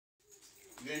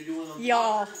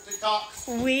Y'all,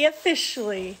 we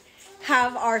officially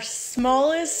have our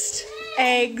smallest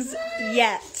eggs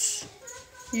yet.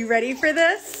 You ready for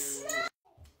this?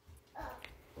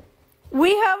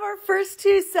 We have our first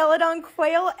two Celadon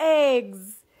quail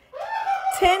eggs.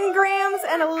 10 grams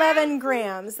and 11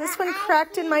 grams. This one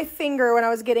cracked in my finger when I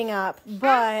was getting up,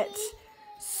 but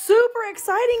super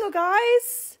exciting, you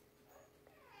guys.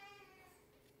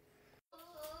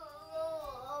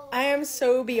 I am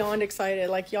so beyond excited.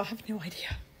 Like, y'all have no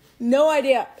idea. No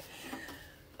idea.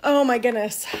 Oh my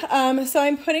goodness. So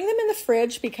I'm putting them in the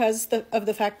fridge because of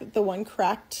the fact that the one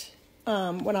cracked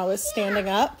when I was standing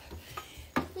up.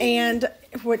 And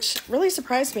which really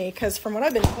surprised me because from what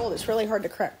I've been told, it's really hard to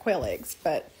crack quail eggs.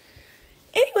 But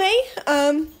anyway,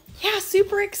 yeah,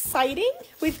 super exciting.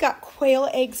 We've got quail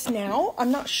eggs now.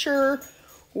 I'm not sure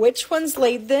which ones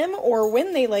laid them or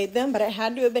when they laid them, but it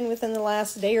had to have been within the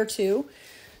last day or two.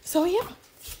 So yeah,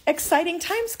 exciting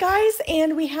times, guys.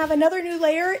 And we have another new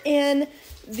layer in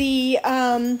the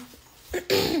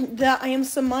the I Am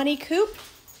Samani coop.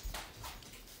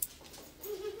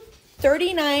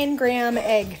 39 gram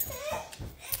egg.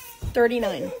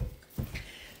 39.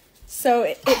 So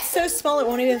it's so small it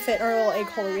won't even fit in our little egg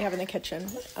holder we have in the kitchen.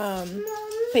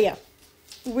 But yeah,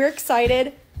 we're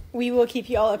excited. We will keep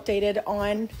you all updated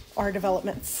on our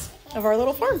developments of our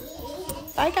little farm.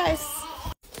 Bye, guys.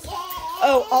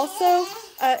 Oh, also,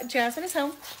 Jasmine is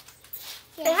home.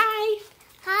 Yeah. Say hi.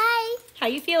 Hi. How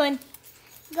you feeling?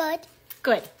 Good.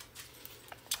 Good.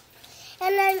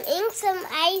 And I'm eating some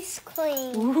ice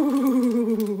cream.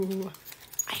 Ooh,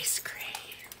 ice cream.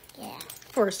 Yeah.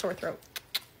 For a sore throat.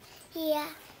 Yeah.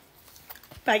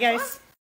 Bye, guys.